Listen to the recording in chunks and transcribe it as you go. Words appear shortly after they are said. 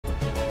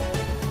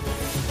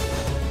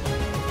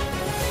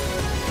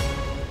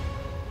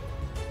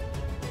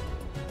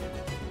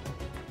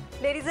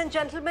Ladies and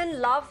gentlemen,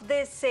 love,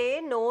 they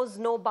say, knows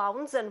no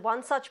bounds, and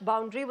one such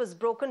boundary was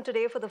broken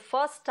today for the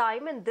first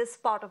time in this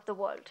part of the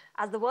world.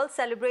 As the world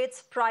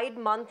celebrates Pride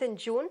Month in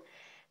June,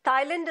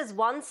 Thailand is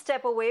one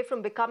step away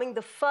from becoming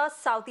the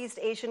first Southeast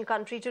Asian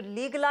country to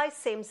legalize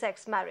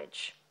same-sex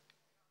marriage.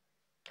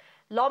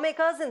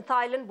 Lawmakers in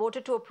Thailand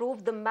voted to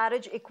approve the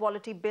Marriage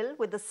Equality Bill,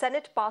 with the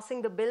Senate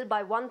passing the bill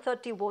by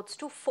 130 votes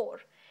to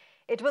 4.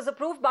 It was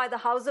approved by the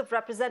House of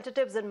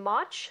Representatives in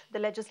March. The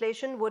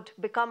legislation would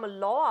become a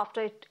law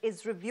after it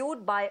is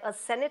reviewed by a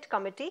Senate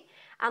committee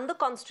and the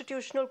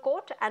Constitutional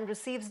Court and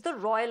receives the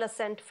royal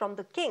assent from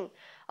the King,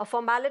 a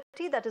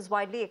formality that is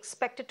widely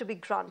expected to be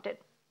granted.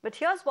 But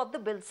here's what the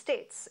bill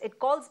states. It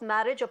calls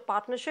marriage a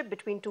partnership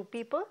between two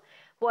people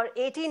who are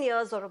 18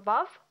 years or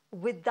above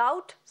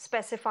without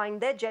specifying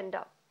their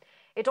gender.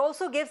 It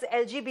also gives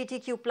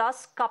LGBTQ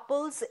plus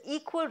couples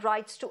equal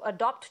rights to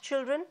adopt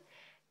children,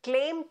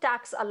 claim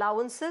tax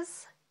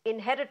allowances,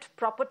 inherit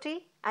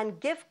property, and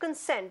give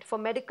consent for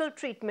medical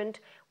treatment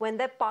when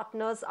their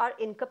partners are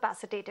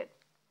incapacitated.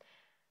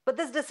 But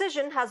this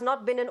decision has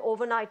not been an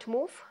overnight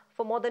move.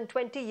 For more than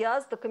 20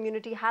 years, the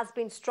community has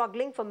been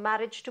struggling for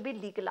marriage to be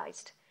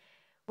legalized.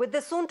 With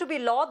this soon-to-be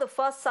law, the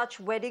first such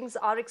weddings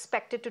are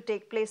expected to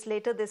take place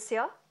later this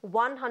year,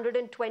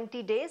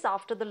 120 days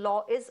after the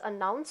law is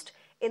announced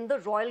in the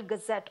Royal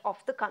Gazette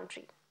of the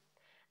country.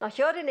 Now,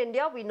 here in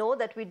India, we know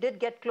that we did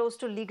get close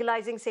to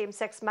legalizing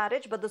same-sex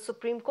marriage, but the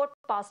Supreme Court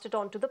passed it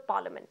on to the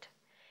Parliament.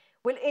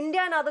 Will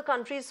India and other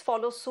countries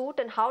follow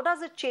suit, and how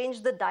does it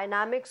change the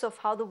dynamics of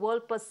how the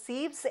world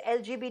perceives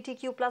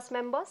LGBTQ plus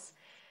members?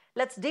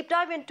 Let's deep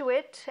dive into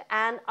it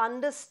and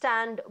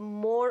understand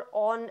more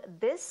on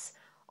this.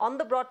 On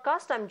the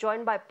broadcast, I'm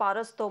joined by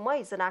Paras Tomar.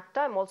 He's an actor.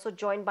 I'm also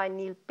joined by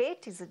Neil Patel.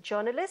 He's a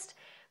journalist.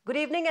 Good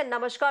evening and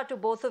namaskar to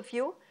both of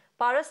you.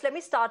 Paras, let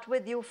me start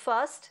with you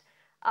first.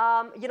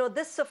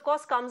 This, of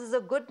course, comes as a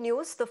good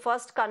news, the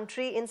first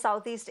country in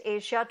Southeast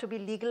Asia to be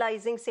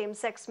legalizing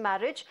same-sex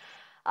marriage.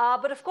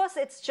 But, of course,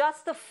 it's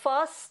just the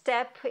first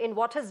step in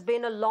what has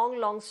been a long,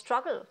 long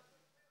struggle.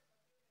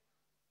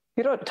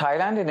 You know,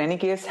 Thailand, in any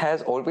case,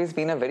 has always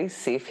been a very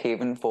safe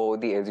haven for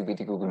the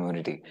LGBTQ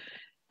community.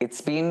 It's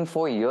been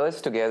for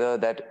years together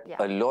that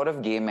a lot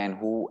of gay men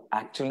who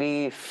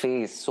actually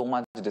face so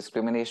much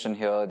discrimination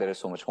here, there is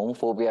so much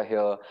homophobia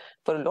here.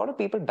 For a lot of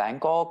people,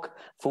 Bangkok,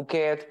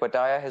 Phuket,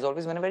 Pattaya has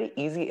always been a very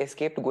easy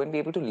escape to go and be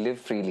able to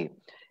live freely.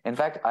 In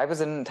fact, I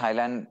was in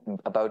Thailand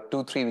about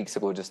 2-3 weeks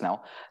ago just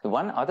now. The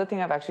one other thing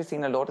I've actually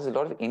seen a lot is a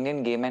lot of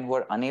Indian gay men who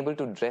are unable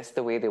to dress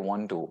the way they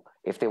want to.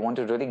 If they want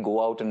to really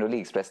go out and really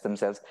express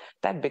themselves,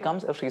 that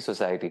becomes a free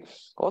society.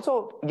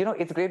 Also, you know,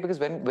 it's great because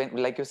when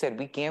like you said,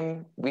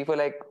 we were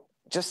like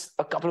just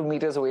a couple of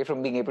meters away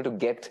from being able to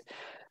get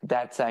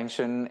that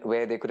sanction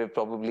where they could have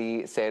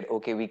probably said,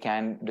 okay, we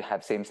can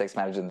have same-sex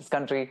marriage in this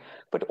country,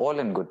 but all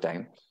in good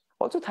time.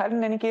 Also, Thailand,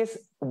 in any case,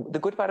 the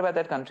good part about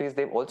that country is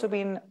they've also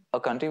been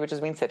a country which has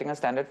been setting a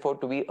standard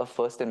to be a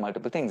first in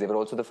multiple things. They were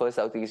also the first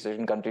Southeast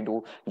Asian country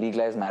to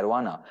legalize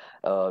marijuana.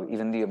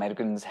 Even the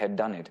Americans had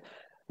done it.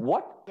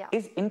 What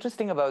is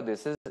interesting about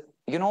this is,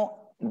 you know,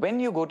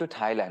 when you go to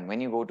Thailand, when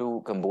you go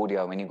to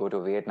Cambodia, when you go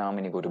to Vietnam,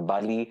 when you go to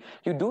Bali,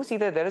 you do see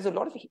that there is a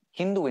lot of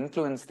Hindu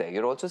influence there.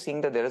 You're also seeing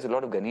that there is a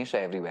lot of Ganesha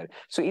everywhere.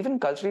 So even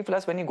culturally,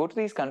 plus when you go to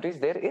these countries,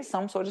 there is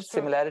some sort of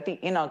similarity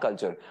in our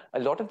culture. A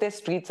lot of their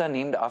streets are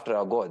named after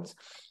our gods.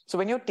 So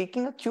when you're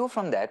taking a cue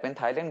from that, when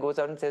Thailand goes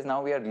out and says, now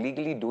we are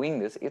legally doing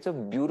this, it's a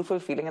beautiful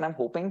feeling. And I'm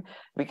hoping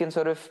we can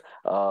sort of,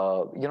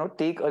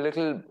 take a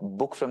little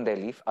book from their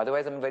leaf.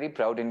 Otherwise, I'm a very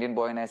proud Indian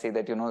boy and I say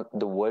that, you know,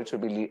 the world should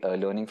be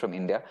learning from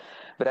India.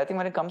 But I think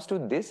when it comes to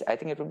this, I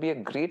think it would be a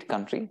great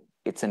country.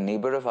 It's a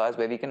neighbor of ours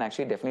where we can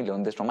actually definitely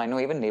learn this from. I know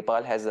even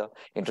Nepal has a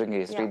interesting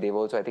history. They've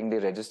also, I think they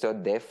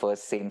registered their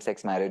first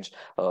same-sex marriage,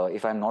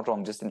 if I'm not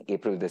wrong, just in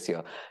April this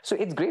year. So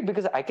it's great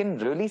because I can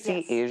really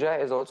see Asia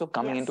is also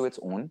coming into its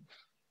own.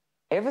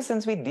 Ever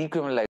since we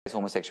decriminalized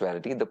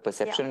homosexuality, the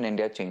perception in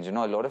India changed. You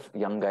know, a lot of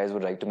young guys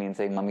would write to me and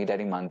say, "Mummy,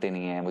 Daddy mante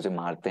nahi hai, mujhe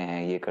marte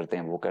hain, ye karte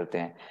hain, wo karte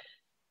hain."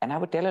 And I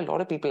would tell a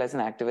lot of people as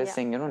an activist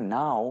saying, you know,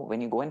 now when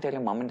you go and tell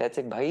your mom and dad,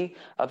 say, "Bhai,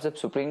 ab jab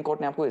Supreme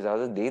Court ne aapko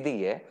ijazat de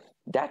di hai,"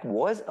 that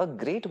was a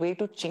great way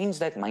to change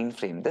that mind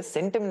frame. The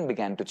sentiment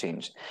began to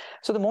change.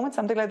 So the moment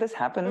something like this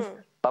happens,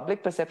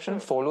 public perception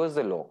follows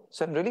the law.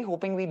 So I'm really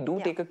hoping we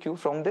do take a cue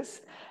from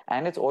this.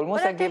 And it's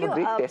almost like they have a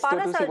great tester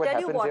to see what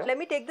happens here. Let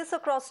me take this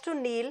across to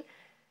Neil.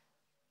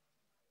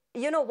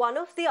 You know, one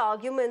of the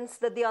arguments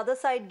that the other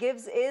side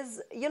gives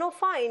is, you know,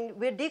 fine,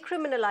 we're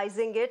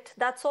decriminalizing it.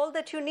 That's all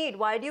that you need.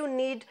 Why do you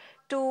need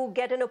to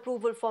get an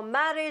approval for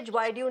marriage?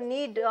 Why do you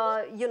need,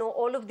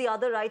 all of the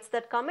other rights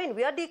that come in?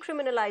 We are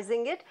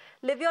decriminalizing it.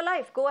 Live your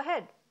life. Go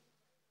ahead.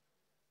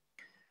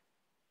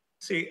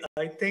 See,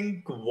 I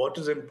think what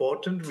is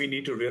important we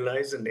need to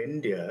realize in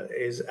India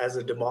is as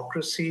a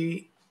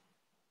democracy,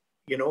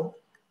 you know,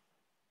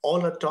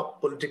 all our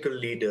top political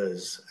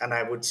leaders, and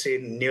I would say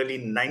nearly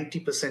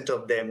 90%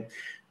 of them,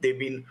 they've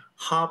been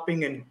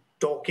harping and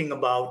talking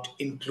about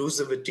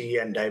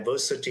inclusivity and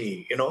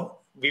diversity. You know,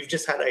 we've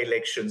just had our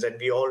elections and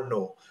we all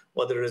know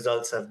what the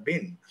results have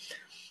been.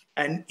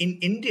 And in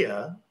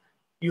India,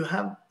 you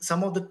have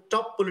some of the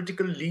top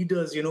political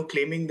leaders,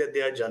 claiming that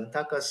they are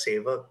Janta ka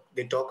sevak.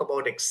 They talk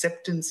about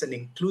acceptance and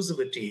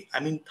inclusivity. I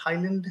mean,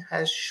 Thailand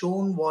has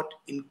shown what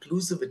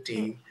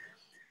inclusivity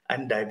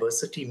and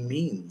diversity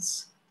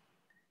means.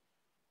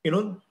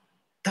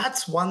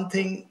 That's one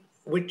thing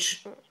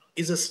which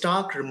is a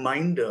stark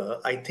reminder.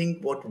 I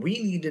think what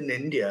we need in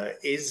India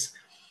is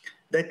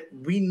that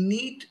we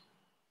need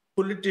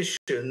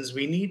politicians,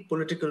 we need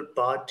political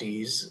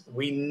parties,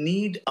 we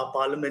need our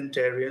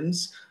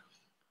parliamentarians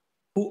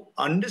who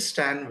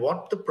understand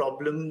what the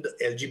problem the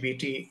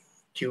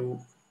LGBTQ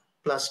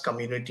plus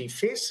community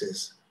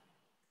faces.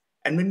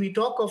 And when we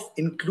talk of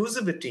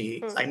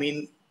inclusivity, I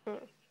mean,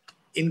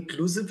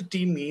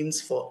 inclusivity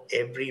means for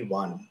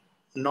everyone,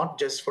 not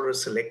just for a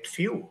select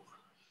few.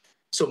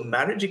 So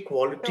marriage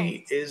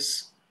equality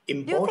is Do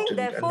you think, important, and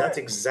that's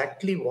therefore,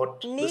 exactly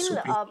what the Neil,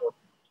 Supreme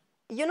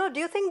Court. do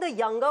you think the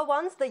younger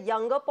ones, the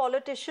younger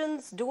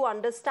politicians do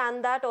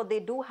understand that, or they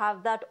do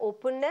have that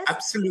openness, but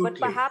Absolutely.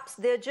 perhaps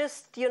they're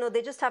just,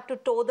 they just have to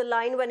toe the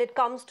line when it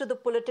comes to the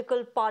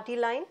political party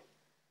line?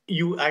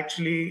 You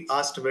actually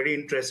asked a very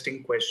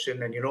interesting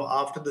question. And,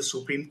 after the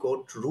Supreme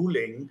Court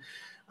ruling,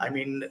 I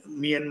mean,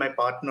 me and my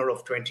partner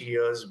of 20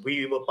 years,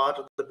 we were part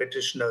of the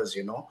petitioners.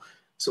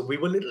 So we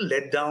were a little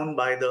let down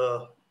by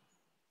the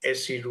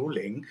SC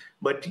ruling.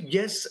 But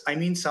yes, I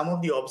mean, some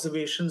of the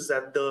observations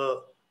that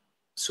the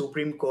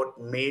Supreme Court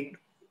made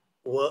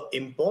were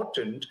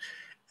important.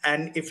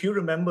 And if you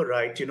remember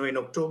right, in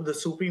October, the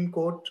Supreme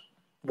Court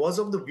was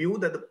of the view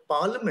that the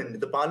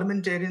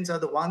parliamentarians are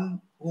the one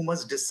who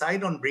must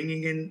decide on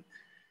bringing in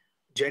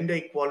gender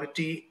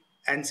equality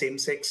and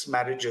same-sex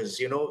marriages,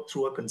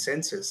 through a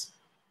consensus.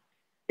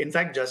 In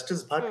fact,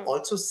 Justice Bhatt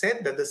also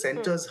said that the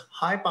center's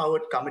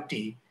high-powered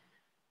committee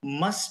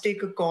must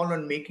take a call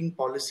on making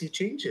policy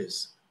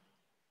changes.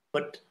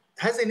 But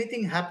has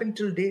anything happened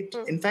till date?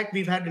 In fact,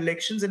 we've had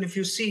elections, and if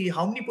you see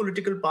how many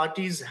political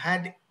parties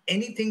had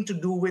anything to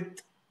do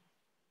with,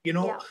 you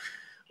know, Yeah.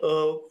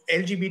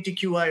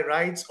 LGBTQI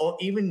rights or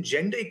even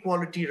gender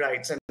equality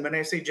rights. And when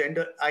I say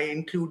gender, I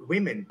include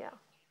women.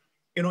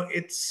 Yeah.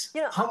 It's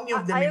how many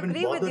of them I even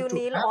agree with you, bothered to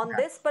Neil, have on that?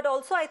 this, but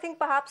also I think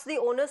perhaps the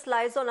onus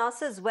lies on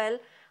us as well.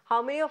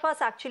 How many of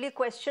us actually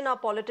question our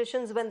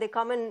politicians when they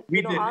come and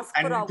We did. ask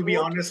for And our to be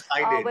vote, honest,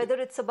 I did. whether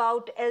it's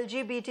about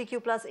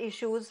LGBTQ plus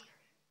issues?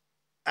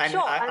 And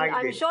Sure, and I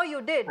I'm did. sure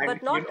you did, And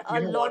but not you a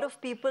know lot what?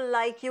 of people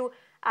like you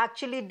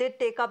actually did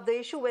take up the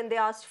issue when they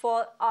asked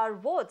for our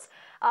votes.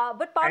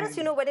 But Paras,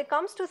 And when it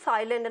comes to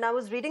Thailand, and I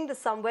was reading this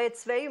somewhere,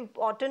 it's very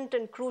important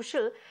and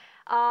crucial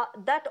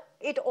that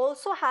it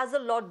also has a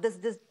lot, this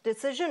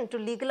decision to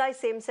legalize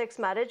same-sex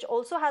marriage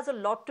also has a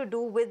lot to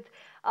do with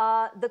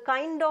the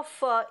kind of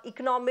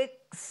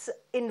economics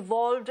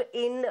involved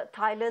in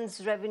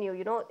Thailand's revenue,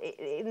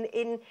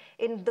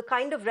 in the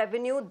kind of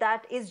revenue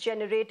that is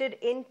generated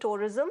in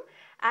tourism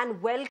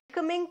and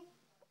welcoming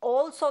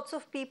all sorts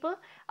of people,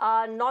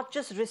 not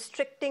just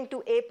restricting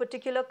to a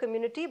particular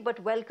community, but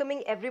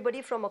welcoming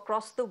everybody from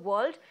across the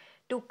world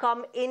to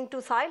come into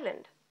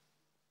Thailand.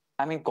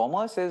 I mean,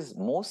 commerce is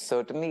most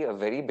certainly a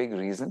very big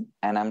reason,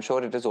 and I'm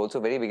sure it is also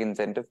a very big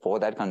incentive for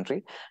that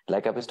country.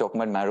 Like I was talking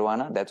about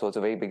marijuana, that's also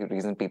a very big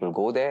reason people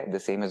go there. The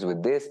same as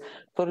with this.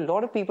 For a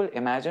lot of people,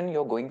 imagine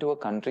you're going to a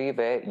country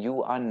where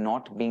you are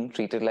not being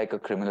treated like a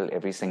criminal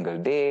every single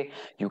day.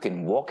 You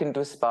can walk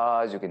into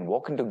spas, you can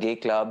walk into gay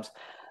clubs.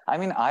 I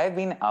mean, I've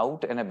been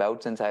out and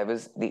about since I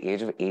was the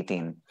age of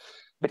 18.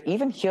 But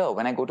even here,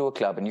 when I go to a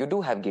club, and you do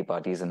have gay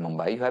parties in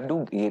Mumbai, you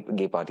have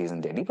gay parties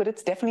in Delhi, but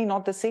it's definitely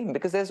not the same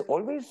because there's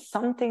always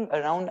something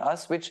around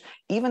us which,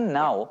 even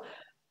now,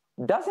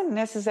 doesn't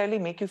necessarily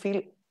make you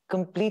feel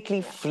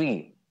completely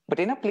free. But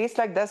in a place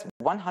like this,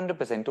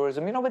 100%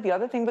 tourism. But the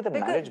other thing with the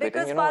marriage bit,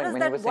 and Because far as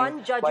when you were that saying,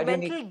 one why do you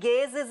need... judgmental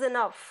gaze is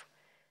enough.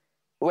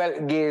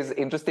 Well, gay is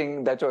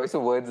interesting, that choice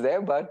of words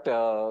there. But,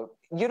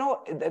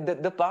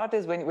 the part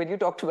is when you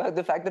talked about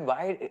the fact that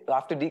why,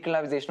 after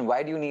decolonization,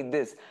 why do you need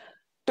this?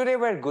 Today,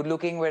 we're good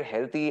looking, we're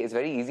healthy. It's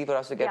very easy for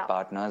us to get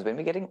partners. When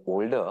we're getting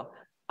older,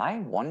 I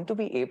want to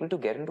be able to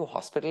get into a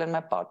hospital and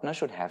my partner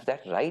should have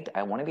that right.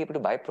 I want to be able to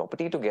buy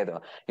property together.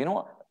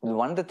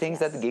 One of the things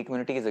that the gay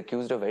community is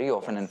accused of very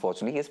often,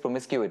 unfortunately, is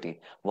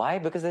promiscuity. Why?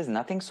 Because there's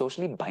nothing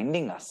socially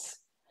binding us.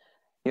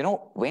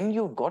 When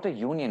you've got a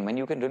union, when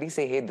you can really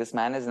say, hey, this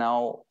man is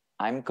now,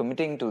 I'm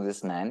committing to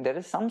this man, there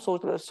is some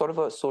sort of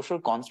a social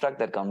construct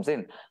that comes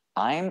in.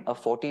 I'm a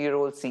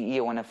 40-year-old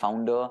CEO and a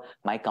founder.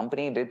 My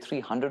company did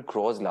 300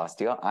 crores last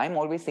year. I'm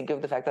always thinking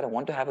of the fact that I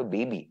want to have a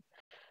baby.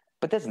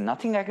 But there's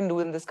nothing I can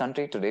do in this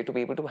country today to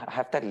be able to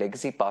have that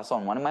legacy pass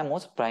on. One of my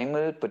most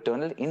primal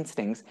paternal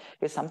instincts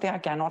is something I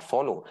cannot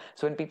follow.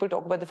 So when people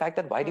talk about the fact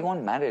that why do you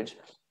want marriage,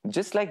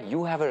 just like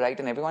you have a right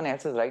and everyone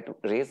else has a right to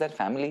raise that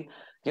family,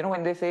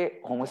 when they say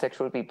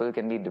homosexual people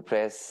can be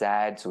depressed,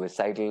 sad,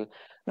 suicidal,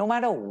 no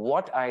matter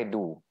what I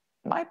do,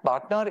 my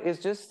partner is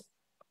just,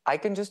 I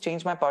can just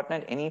change my partner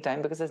at any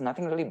time because there's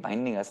nothing really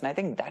binding us. And I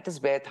think that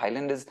is where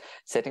Thailand is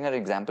setting an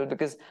example,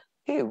 because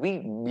hey,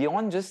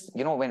 beyond just,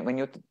 when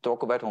you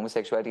talk about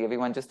homosexuality,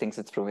 everyone just thinks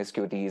it's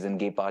promiscuities and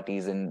gay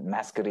parties and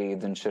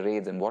masquerades and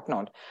charades and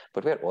whatnot.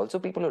 But we're also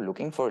people who are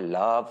looking for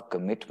love,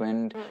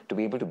 commitment, to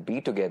be able to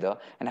be together.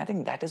 And I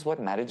think that is what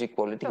marriage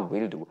equality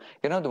will do.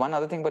 The one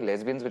other thing about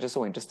lesbians, which is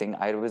so interesting,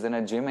 I was in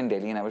a gym in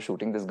Delhi and I was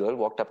shooting. This girl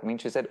walked up to me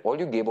and she said, all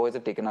you gay boys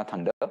have taken our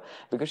thunder.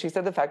 Because she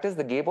said the fact is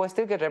the gay boys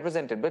still get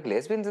represented, but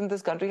lesbians in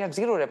this country have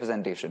zero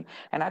representation.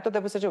 And I thought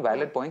that was such a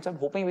valid point. So I'm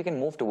hoping we can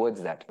move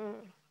towards that.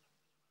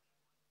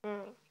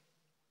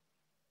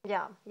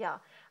 Yeah, yeah.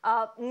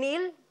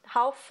 Neil,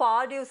 how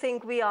far do you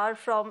think we are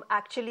from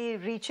actually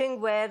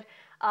reaching where,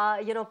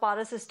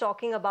 Paras is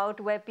talking about,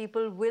 where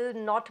people will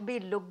not be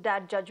looked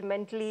at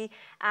judgmentally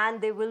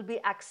and they will be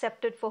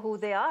accepted for who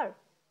they are?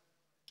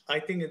 I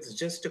think it's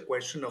just a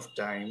question of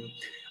time.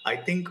 I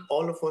think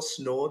all of us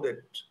know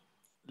that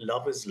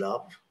love is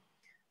love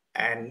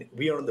and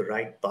we are on the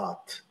right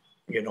path,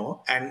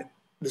 and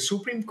the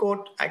Supreme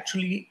Court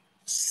actually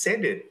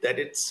said it, that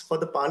it's for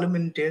the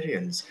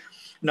parliamentarians.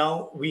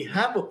 Now, we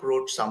have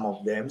approached some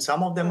of them.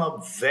 Some of them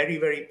are very,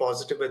 very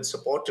positive and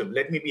supportive.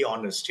 Let me be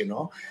honest,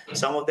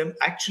 some of them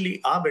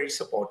actually are very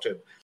supportive,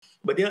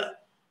 but they're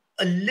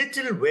a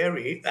little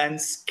wary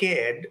and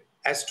scared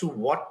as to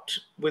what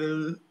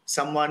will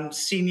someone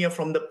senior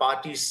from the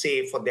party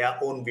say for their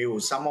own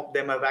views. Some of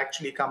them have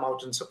actually come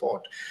out in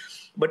support.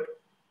 But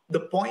the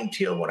point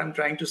here, what I'm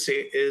trying to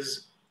say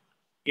is,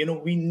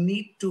 we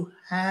need to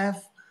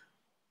have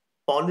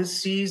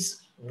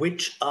policies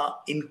which are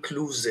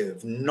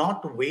inclusive,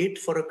 not wait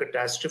for a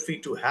catastrophe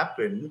to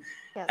happen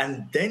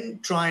and then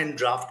try and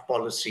draft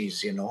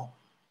policies,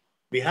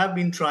 We have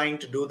been trying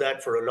to do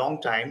that for a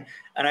long time.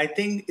 And I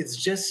think it's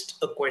just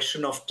a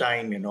question of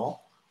time,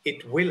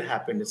 It will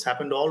happen. It's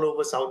happened all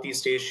over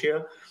Southeast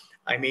Asia.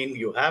 I mean,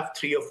 you have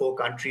 3 or 4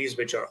 countries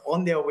which are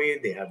on their way.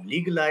 They have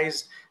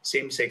legalized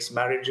same-sex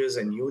marriages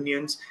and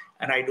unions.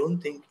 And I don't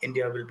think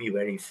India will be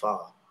very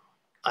far.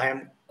 I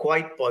am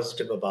quite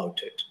positive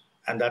about it.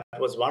 And that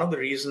was one of the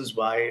reasons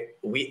why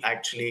we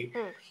actually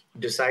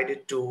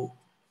decided to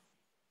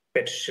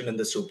petition in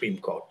the Supreme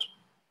Court.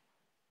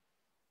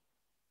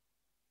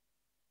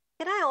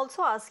 Can I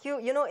also ask you,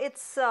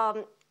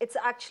 it's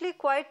actually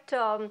quite,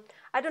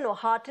 I don't know,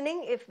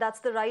 heartening, if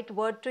that's the right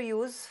word to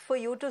use, for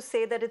you to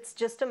say that it's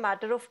just a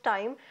matter of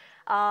time.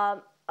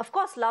 Of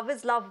course, love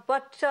is love,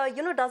 but,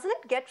 doesn't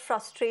it get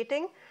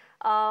frustrating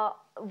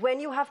when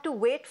you have to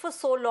wait for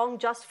so long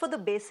just for the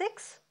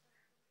basics?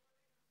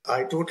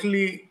 I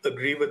totally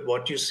agree with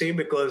what you say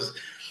because,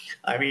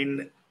 I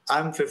mean,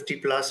 I'm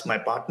 50 plus, my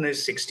partner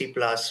is 60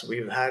 plus.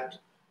 We've had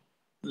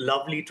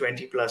lovely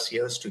 20 plus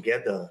years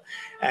together.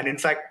 And in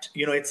fact,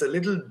 it's a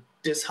little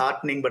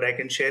disheartening, but I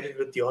can share it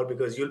with you all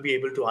because you'll be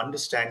able to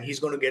understand. He's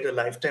going to get a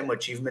Lifetime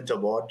Achievement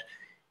Award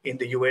in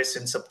the US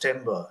in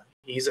September.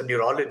 He's a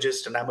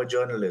neurologist and I'm a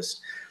journalist.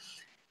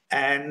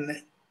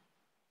 And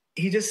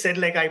he just said,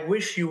 I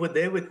wish you were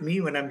there with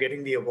me when I'm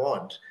getting the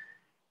award.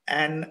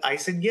 And I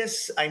said,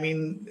 yes,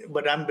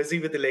 but I'm busy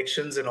with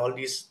elections and all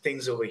these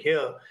things over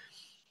here.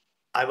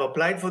 I've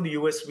applied for the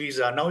US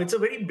visa. Now, it's a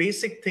very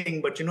basic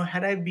thing, but,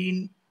 had I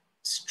been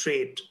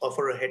straight or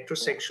for a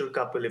heterosexual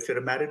couple, if you're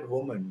a married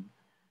woman,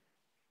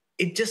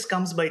 it just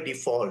comes by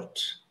default.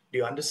 Do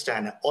you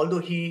understand? Although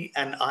he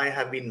and I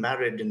have been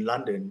married in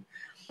London,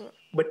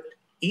 but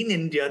in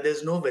India,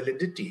 there's no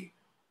validity.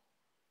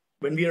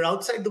 When we are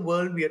outside the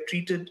world, we are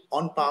treated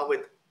on par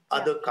with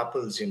other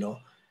couples,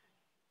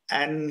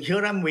 And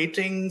here I'm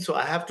waiting, so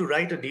I have to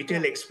write a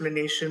detailed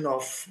explanation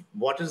of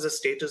what is the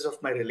status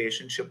of my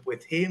relationship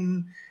with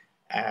him,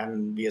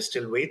 and we are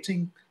still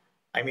waiting.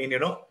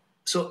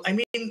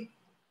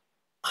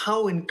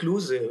 How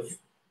inclusive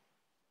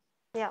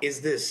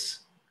is this?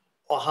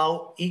 Or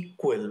how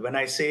equal, when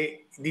I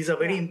say these are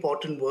very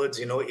important words,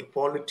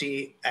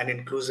 equality and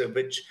inclusive,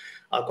 which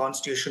our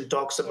constitution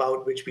talks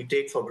about, which we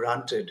take for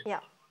granted.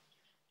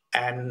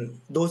 And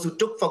those who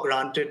took for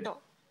granted,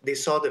 they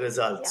saw the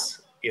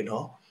results,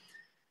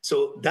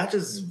 So that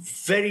is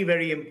very,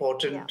 very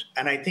important.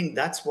 And I think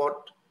that's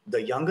what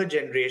the younger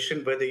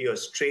generation, whether you're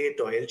straight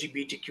or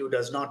LGBTQ,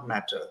 does not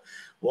matter.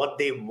 What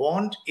they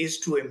want is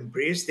to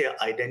embrace their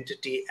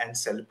identity and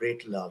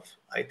celebrate love.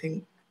 I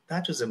think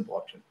that is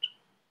important.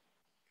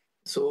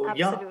 So,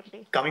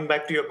 Absolutely. Coming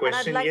back to your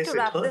question, and I'd like yes, to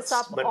wrap it hurts. This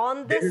up but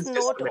on this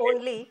note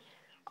only,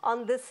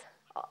 on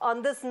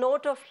this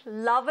note of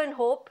love and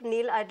hope.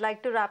 Neil, I'd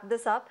like to wrap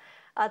this up.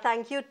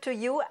 Thank you to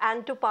you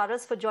and to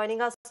Paras for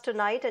joining us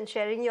tonight and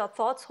sharing your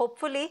thoughts.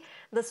 Hopefully,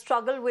 the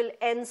struggle will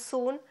end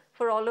soon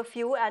for all of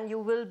you, and you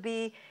will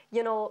be,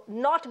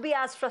 not be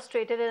as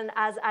frustrated and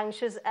as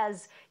anxious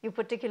as you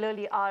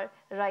particularly are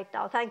right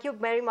now. Thank you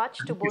very much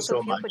to both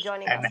of you for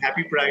joining us. And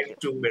happy Pride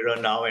to Mira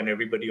now and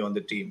everybody on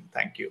the team.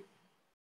 Thank you.